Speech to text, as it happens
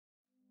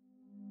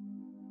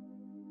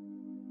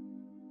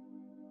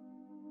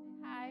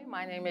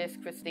My name is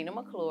Christina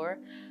McClure.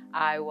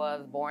 I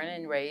was born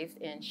and raised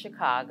in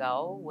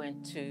Chicago,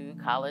 went to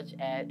college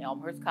at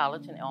Elmhurst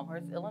College in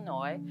Elmhurst,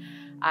 Illinois.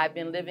 I've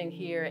been living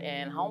here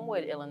in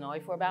Homewood,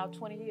 Illinois for about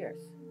 20 years.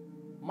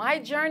 My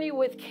journey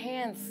with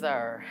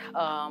cancer,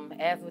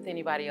 as with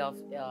anybody else,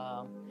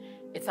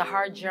 it's a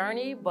hard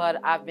journey, but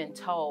I've been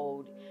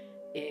told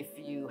if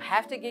you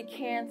have to get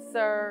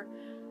cancer,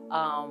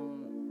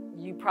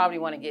 you probably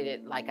want to get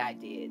it like I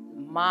did.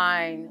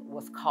 Mine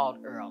was caught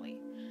early.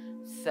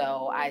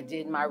 So I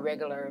did my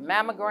regular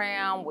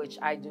mammogram, which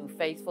I do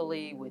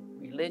faithfully,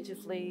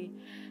 religiously.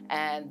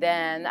 And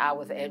then I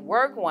was at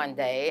work one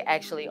day,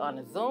 actually on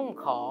a Zoom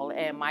call,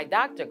 and my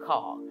doctor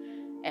called.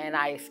 And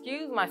I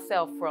excused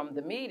myself from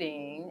the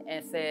meeting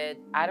and said,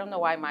 I don't know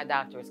why my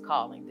doctor is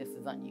calling. This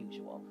is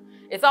unusual.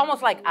 It's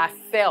almost like I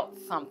felt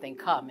something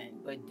coming,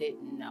 but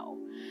didn't know.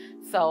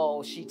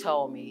 So she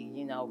told me,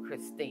 you know,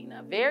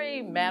 Christina,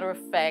 very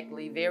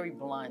matter-of-factly, very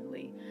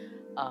bluntly,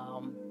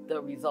 the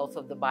results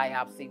of the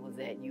biopsy was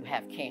that you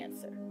have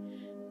cancer.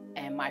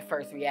 And my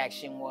first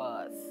reaction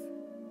was,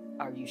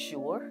 are you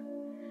sure?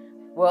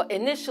 Well,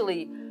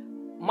 initially,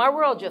 my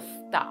world just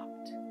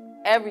stopped.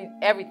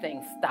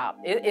 Everything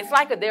stopped. It's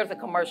like there's a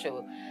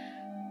commercial,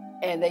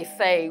 and they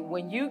say,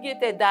 when you get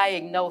that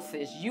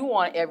diagnosis, you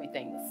want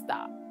everything to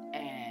stop.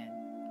 And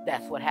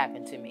that's what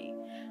happened to me.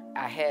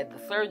 I had the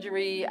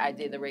surgery, I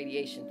did the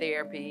radiation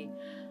therapy,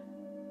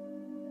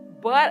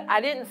 but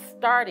I didn't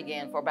start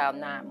again for about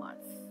 9 months.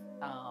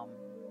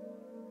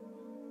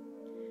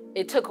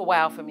 It took a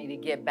while for me to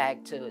get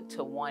back to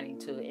wanting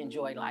to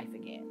enjoy life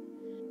again.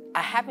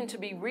 I happened to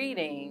be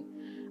reading,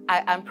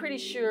 I'm pretty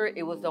sure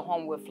it was the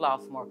Homewood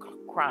Flossmoor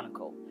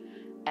Chronicle,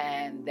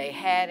 and they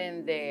had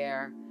in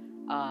there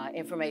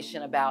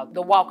information about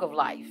the walk of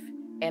life.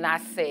 And I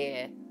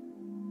said,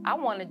 I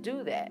want to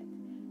do that.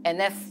 And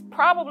that's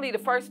probably the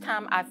first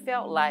time I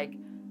felt like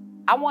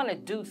I want to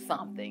do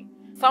something.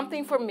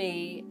 Something for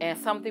me and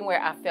something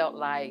where I felt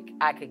like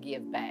I could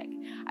give back.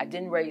 I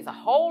didn't raise a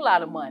whole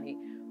lot of money,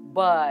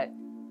 but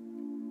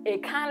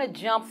it kind of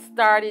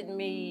jump-started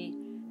me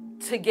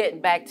to getting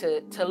back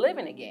to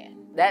living again.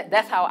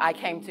 That's how I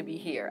came to be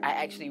here. I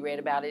actually read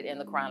about it in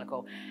the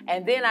Chronicle.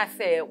 And then I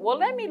said, well,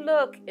 let me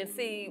look and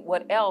see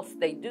what else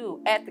they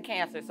do at the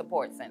Cancer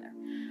Support Center.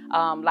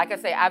 Like I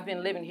say, I've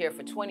been living here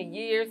for 20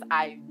 years.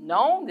 I've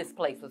known this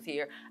place was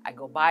here. I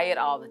go by it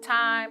all the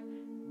time.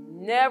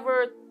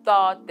 Never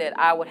thought that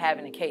I would have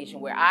an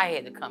occasion where I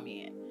had to come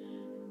in.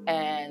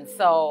 And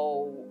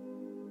so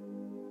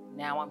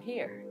now I'm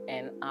here,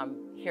 and I'm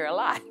here a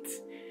lot.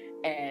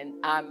 And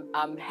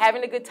I'm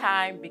having a good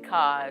time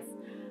because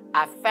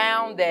I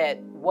found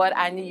that what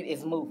I need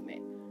is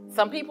movement.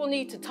 Some people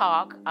need to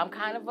talk. I'm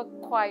kind of a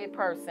quiet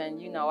person.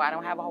 You know, I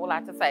don't have a whole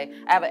lot to say.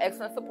 I have an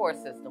excellent support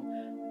system.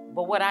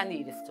 But what I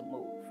need is to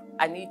move.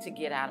 I need to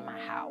get out of my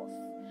house.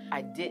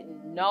 I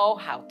didn't know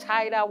how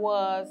tight I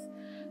was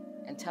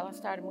until I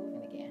started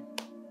moving again.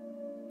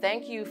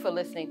 Thank you for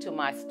listening to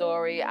my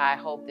story. I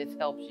hope this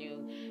helps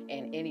you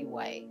in any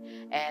way.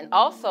 And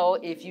also,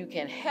 if you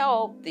can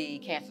help the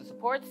Cancer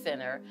Support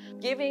Center,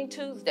 Giving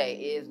Tuesday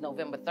is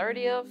November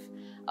 30th,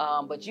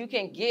 but you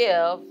can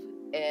give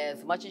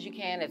as much as you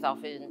can, as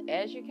often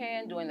as you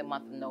can during the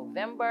month of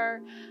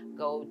November.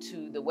 Go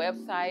to the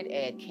website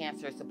at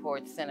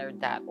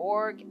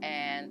cancersupportcenter.org.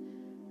 And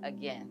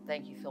again,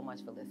 thank you so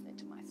much for listening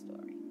to my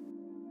story.